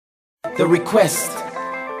The request.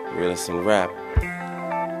 Realest and rap.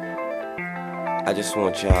 I just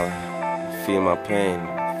want y'all to feel my pain.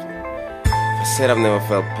 If I said I've never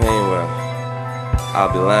felt pain, well,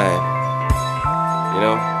 I'll be lying. You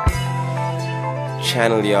know?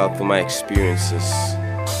 Channel y'all through my experiences.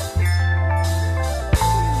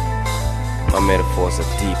 My metaphors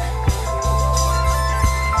are deep.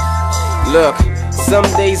 Look, some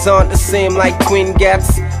days aren't the same like twin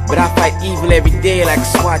gaps, but I fight evil every day like a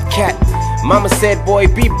SWAT cat. Mama said, boy,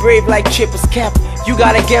 be brave like Chipper's cap. You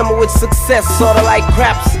gotta gamble with success, sorta like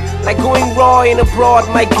craps. Like going raw in abroad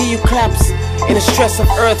might give you claps. In the stress of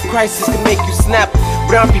earth crisis can make you snap.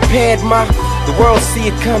 But I'm prepared, ma, the world see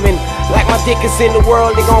it coming. Like my dick is in the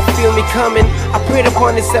world, they gon' feel me coming. I prayed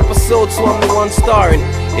upon this episode, so I'm the one starring.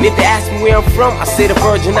 And if they ask me where I'm from, I say the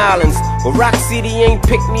Virgin Islands. But Rock City ain't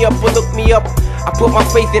picked me up or looked me up. I put my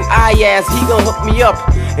faith in Ayaz, he gon' hook me up.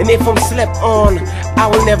 And if I'm slept on, I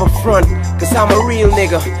will never front, cause I'm a real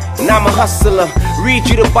nigga, and I'm a hustler. Read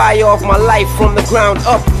you the bio of my life from the ground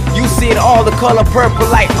up. You see it all the color purple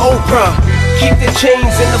like Oprah. Keep the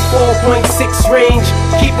chains in the 4.6 range.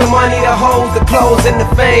 Keep the money, the hoes, the clothes, and the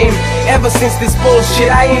fame. Ever since this bullshit,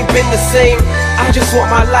 I ain't been the same. I just want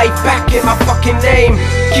my life back in my fucking name.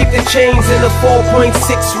 Keep the chains in the 4.6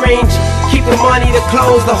 range. Keep the money, the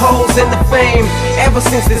clothes, the hoes, and the fame. Ever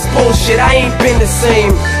since this bullshit, I ain't been the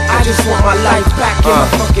same. I just want my life back in my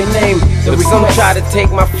fucking name. Some try to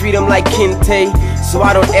take my freedom like Kente, so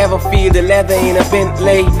I don't ever feel the leather in a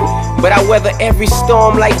Bentley. But I weather every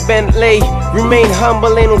storm like Bentley. Remain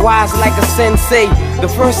humble and wise like a sensei. The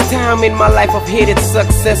first time in my life I've hated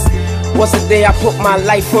success was the day I put my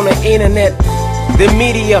life on the internet. The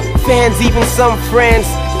media, fans, even some friends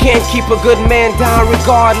can't keep a good man down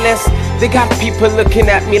regardless. They got people looking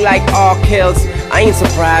at me like Arkels. I ain't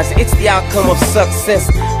surprised, it's the outcome of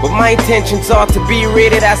success. But my intentions are to be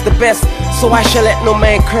rated as the best, so I shall let no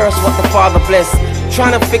man curse what the Father bless.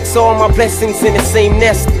 Trying to fix all my blessings in the same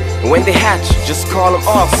nest, and when they hatch, just call them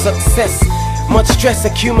all success. Much stress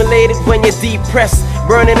accumulated when you're depressed.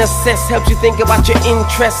 Burning a cess helps you think about your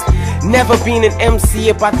interest. Never been an MC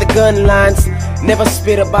about the gun lines. Never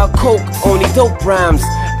spit about coke, only dope rhymes.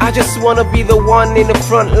 I just wanna be the one in the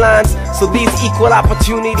front lines, so these equal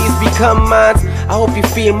opportunities become mine. I hope you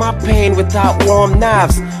feel my pain without warm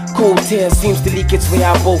knives. Cold tears seems to leak its way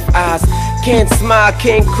out both eyes. Can't smile,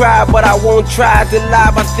 can't cry, but I won't try to lie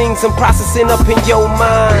about things I'm processing up in your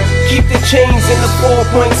mind. Keep the chains in the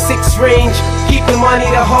 4.6 range. Keep the money,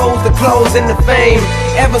 the hoes, the clothes, and the fame.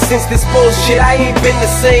 Ever since this bullshit, I ain't been the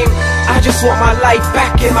same. I just want my life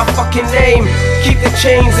back in my fucking name. Keep the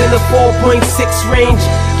chains in the 4.6 range.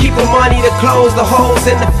 Keep the money, the clothes, the hoes,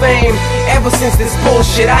 and the fame. Ever since this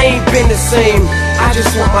bullshit, I ain't been the same. I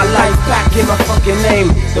just want my life back in my fucking name.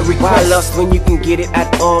 The request. Why lust when you can get it at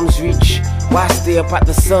arm's reach? Why stay up at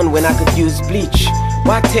the sun when I could use bleach?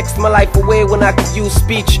 Why text my life away when I could use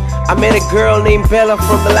speech? I met a girl named Bella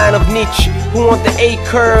from the line of Nietzsche, who want the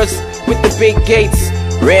acres with the big gates.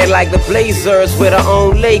 Red like the Blazers with her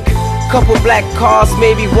own lake. Couple black cars,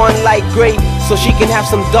 maybe one light gray, so she can have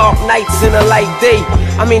some dark nights and a light day.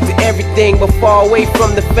 I'm into everything but far away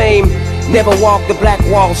from the fame. Never walked the Black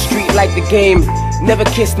Wall Street like the game. Never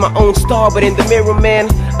kissed my own star, but in the mirror,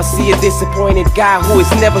 man, I see a disappointed guy who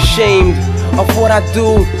is never ashamed of what I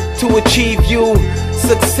do to achieve you.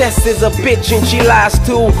 Success is a bitch and she lies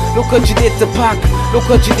too. Look what you did to Pac, look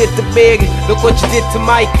what you did to Big, look what you did to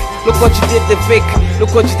Mike, look what you did to Vic,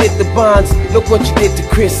 look what you did to Bonds, look what you did to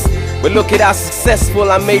Chris. But look at how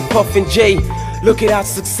successful I made Puff and Jay. Look at how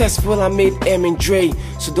successful I made M and Dre.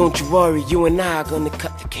 So don't you worry, you and I are gonna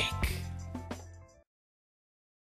cut the cake.